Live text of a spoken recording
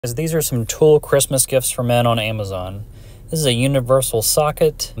These are some tool Christmas gifts for men on Amazon. This is a universal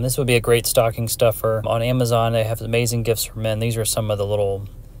socket, and this would be a great stocking stuffer. On Amazon, they have amazing gifts for men. These are some of the little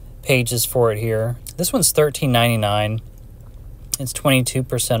pages for it here. This one's $13.99. It's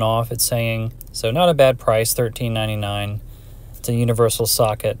 22% off, it's saying. So not a bad price, $13.99. It's a universal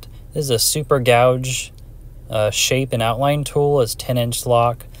socket. This is a super gouge shape and outline tool. It's 10-inch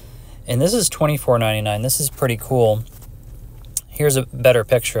lock. And this is $24.99. This is pretty cool. Here's a better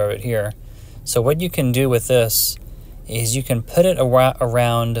picture of it here. So what you can do with this is you can put it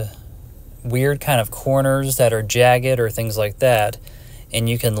around weird kind of corners that are jagged or things like that, and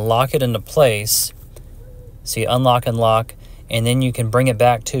you can lock it into place. So you unlock and lock, and then you can bring it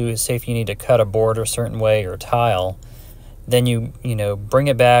back to, say if you need to cut a board a certain way or tile, then you bring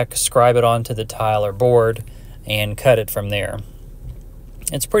it back, scribe it onto the tile or board, and cut it from there.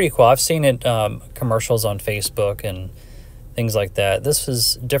 It's pretty cool. I've seen it commercials on Facebook and things like that. This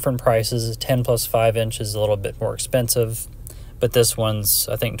is different prices. 10 plus 5 inches is a little bit more expensive, but this one's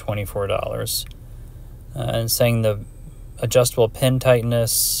I think $24. And saying the adjustable pin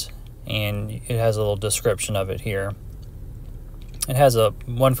tightness, and it has a little description of it here. It has a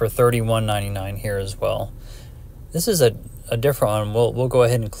one for $31.99 here as well. This is a different one. We'll go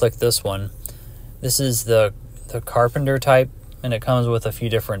ahead and click this one. This is the carpenter type, and it comes with a few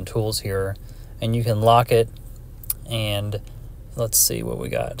different tools here, and you can lock it. And let's see what we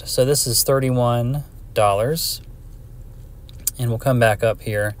got. So this is $31, and we'll come back up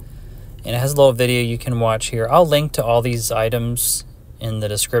here, and it has a little video you can watch here. I'll link to all these items in the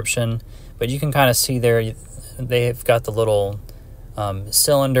description, but you can kind of see there they've got the little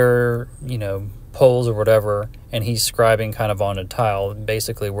cylinder, poles or whatever, and he's scribing kind of on a tile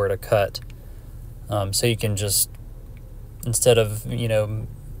basically where to cut. So you can just, instead of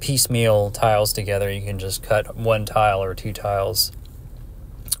piecemeal tiles together, you can just cut one tile or two tiles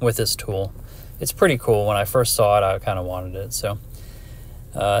with this tool. It's pretty cool. When I first saw it, I kind of wanted it. So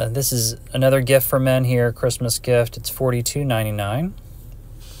this is another gift for men here, Christmas gift. It's $42.99.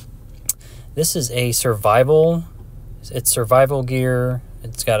 This is a survival. It's survival gear.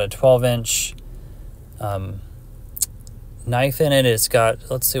 It's got a 12-inch knife in it. It's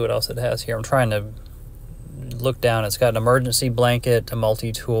got, let's see what else it has here. I'm trying to look down. It's got an emergency blanket, a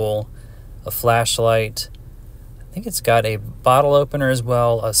multi-tool, a flashlight. I think it's got a bottle opener as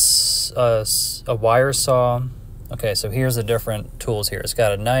well, a wire saw. Okay, so here's the different tools here. It's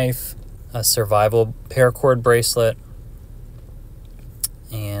got a knife, a survival paracord bracelet,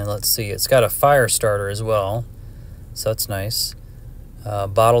 and let's see, it's got a fire starter as well, so that's nice.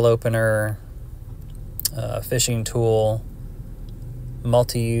 Bottle opener, fishing tool,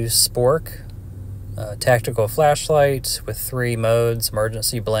 multi-use spork, tactical flashlight with 3 modes,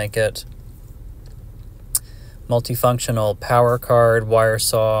 emergency blanket, multifunctional power card, wire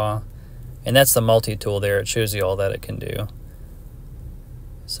saw, and that's the multi-tool there. It shows you all that it can do.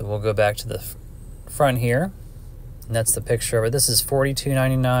 So we'll go back to the front here, and that's the picture of it. This is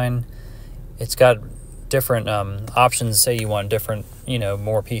 $42.99. It's got different options. Say you want different,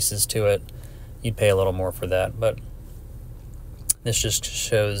 more pieces to it, you'd pay a little more for that, but this just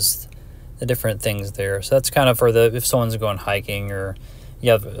shows the different things there. So that's kind of for if someone's going hiking, or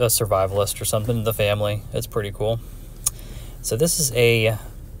you have a survivalist or something in the family. It's pretty cool. So this is a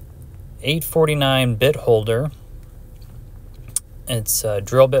 849 bit holder. It's a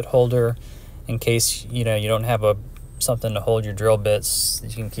drill bit holder in case you don't have something to hold your drill bits. You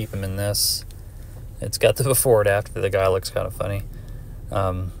can keep them in this. It's got the before and after. The guy looks kind of funny.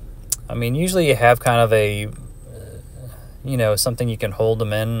 I mean, usually you have kind of a something you can hold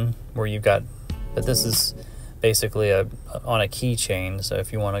them in where you've got, but this is basically on a keychain, so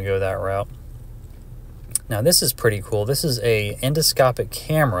if you want to go that route. Now this is pretty cool. This is a endoscopic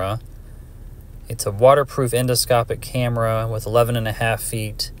camera. It's a waterproof endoscopic camera with 11.5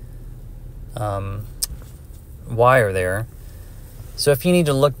 feet wire there. So if you need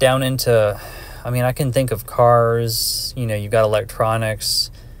to look down into, I can think of cars, you've got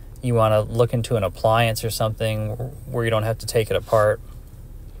electronics, you want to look into an appliance or something where you don't have to take it apart.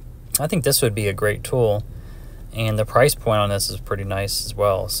 I think this would be a great tool, and the price point on this is pretty nice as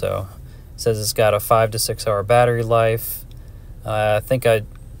well. So it says it's got a 5 to 6 hour battery life. I think I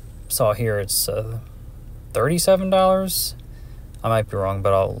saw here it's $37. I might be wrong,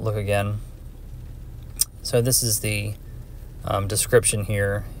 but I'll look again. So this is the description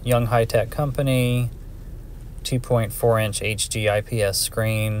here. Young high-tech company, 2.4-inch HD IPS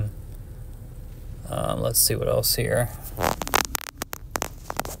screen. Let's see what else here.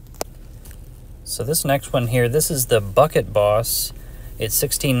 So this next one here, this is the Bucket Boss. It's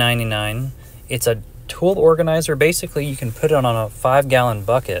 $16.99. It's a tool organizer. Basically, you can put it on a 5-gallon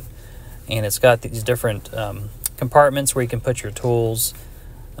bucket, and it's got these different compartments where you can put your tools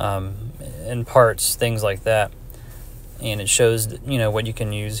and parts, things like that. And it shows, you know, what you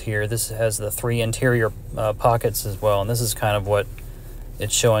can use here. This has the 3 interior pockets as well, and this is kind of what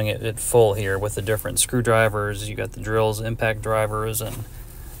it's showing it full here with the different screwdrivers. You got the drills, impact drivers, and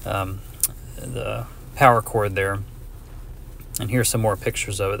the power cord there. And here's some more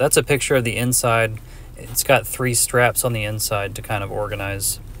pictures of it. That's a picture of the inside. It's got 3 straps on the inside to kind of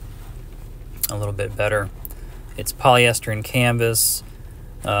organize a little bit better. It's polyester and canvas,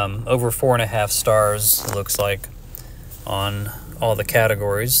 over 4.5 stars, it looks like, on all the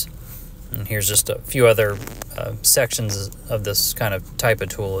categories. And here's just a few other sections of this kind of type of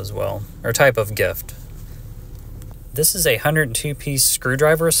tool as well, or type of gift. This is a 102-piece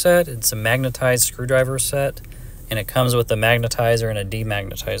screwdriver set. It's a magnetized screwdriver set, and it comes with a magnetizer and a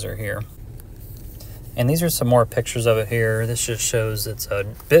demagnetizer here. And these are some more pictures of it here. This just shows it's a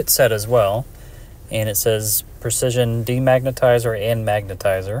bit set as well, and it says precision demagnetizer and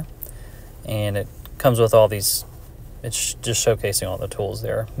magnetizer, and it comes with all these. It's just showcasing all the tools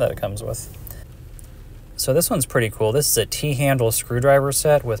there that it comes with. So this one's pretty cool. This is a T-handle screwdriver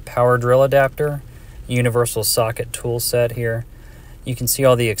set with power drill adapter, universal socket tool set here. You can see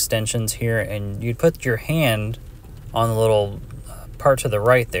all the extensions here, and you'd put your hand on the little part to the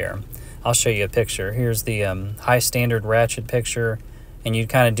right there. I'll show you a picture. Here's the high standard ratchet picture, and you'd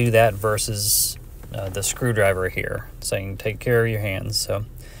kind of do that versus the screwdriver here, saying take care of your hands. So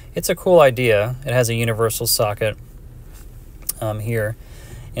it's a cool idea. It has a universal socket here,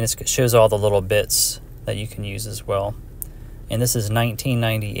 and it shows all the little bits that you can use as well. And this is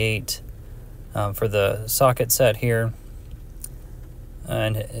 $19.98 for the socket set here,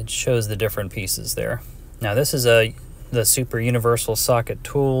 and it shows the different pieces there. Now this is the Super Universal Socket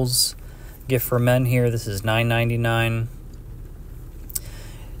Tools gift for men here. This is $9.99.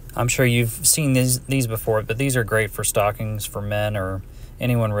 I'm sure you've seen these before, but these are great for stockings for men or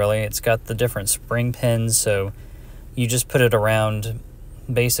anyone really. It's got the different spring pins, so you just put it around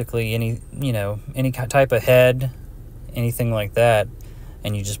basically any type of head, anything like that,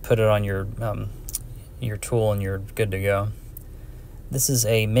 and you just put it on your tool and you're good to go. This is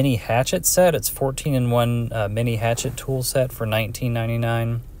a mini hatchet set. It's 14-in-1 mini hatchet tool set for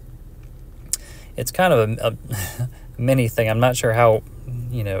 $19.99. It's kind of a mini thing. I'm not sure how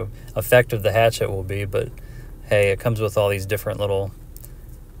effective the hatchet will be, but hey, it comes with all these different little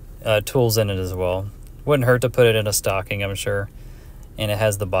tools in it as well. Wouldn't hurt to put it in a stocking, I'm sure. And it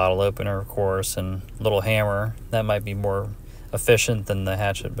has the bottle opener, of course, and little hammer. That might be more efficient than the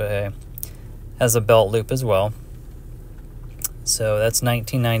hatchet, but hey. Has a belt loop as well. So that's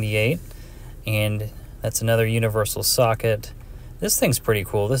 $19.98, and that's another universal socket. This thing's pretty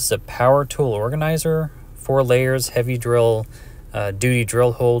cool. This is a power tool organizer, 4 layers, heavy drill, duty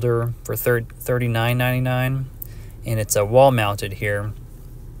drill holder for $39.99, and it's a wall mounted here.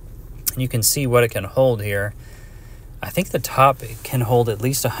 And you can see what it can hold here. I think the top can hold at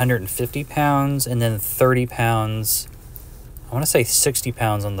least 150 pounds, and then 30 pounds. I want to say 60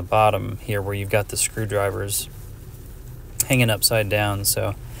 pounds on the bottom here where you've got the screwdrivers hanging upside down.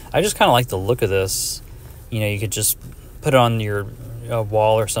 So I just kind of like the look of this. You could just put it on your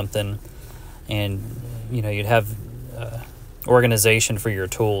wall or something, and you'd have organization for your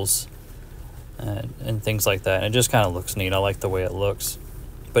tools and things like that. And it just kind of looks neat. I like the way it looks.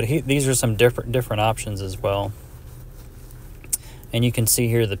 But these are some different options as well. And you can see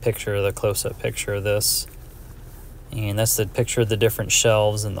here the picture, the close-up picture of this. And that's the picture of the different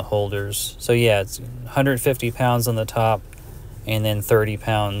shelves and the holders. So yeah, it's 150 pounds on the top, and then 30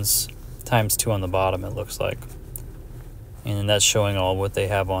 pounds times 2 on the bottom, it looks like. And that's showing all what they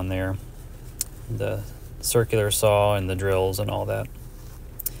have on there. The circular saw and the drills and all that.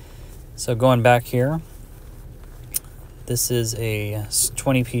 So going back here, this is a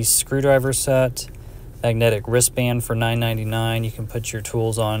 20-piece screwdriver set, magnetic wristband for $9.99. You can put your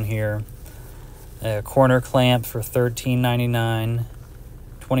tools on here. A corner clamp for $13.99.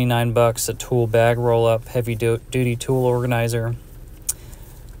 $29, a tool bag roll-up, heavy-duty tool organizer.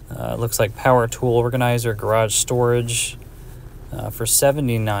 Looks like power tool organizer, garage storage for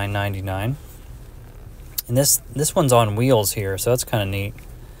 $79.99. And this one's on wheels here, so that's kind of neat.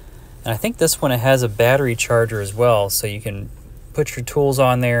 And I think this one, it has a battery charger as well, so you can put your tools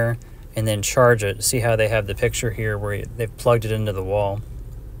on there and then charge it. See how they have the picture here where they've plugged it into the wall.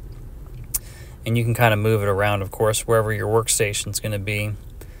 And you can kind of move it around, of course, wherever your workstation's going to be.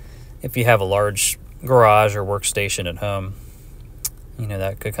 If you have a large garage or workstation at home,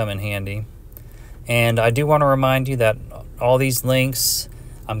 that could come in handy. And I do want to remind you that all these links,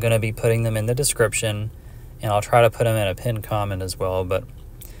 I'm going to be putting them in the description, and I'll try to put them in a pinned comment as well. But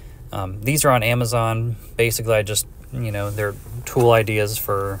these are on Amazon. Basically, I just, you know, they're tool ideas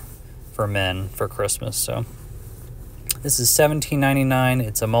for men for Christmas. So this is $17.99.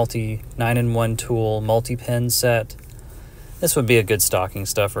 It's a multi 9-in-1 tool multi-pin set. This would be a good stocking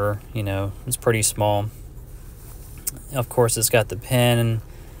stuffer. You know, it's pretty small. Of course, it's got the pen.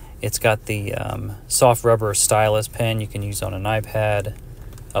 It's got the soft rubber stylus pen you can use on an iPad,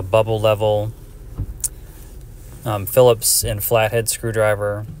 a bubble level, Phillips and flathead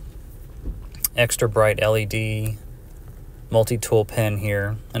screwdriver, extra bright LED, multi-tool pen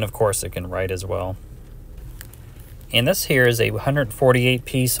here, and of course it can write as well. And this here is a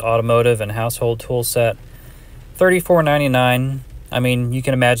 148-piece automotive and household tool set, $34.99. I mean, you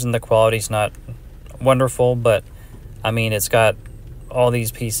can imagine the quality's not wonderful, but I mean, it's got all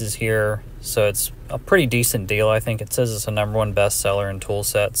these pieces here, so it's a pretty decent deal. I think it says it's a #1 bestseller in tool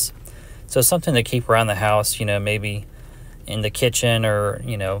sets. So something to keep around the house, you know, maybe in the kitchen or,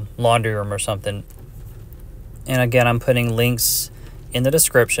 you know, laundry room or something. And again, I'm putting links in the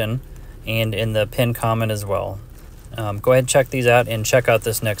description and in the pinned comment as well. Go ahead and check these out, and check out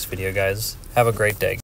this next video, guys. Have a great day.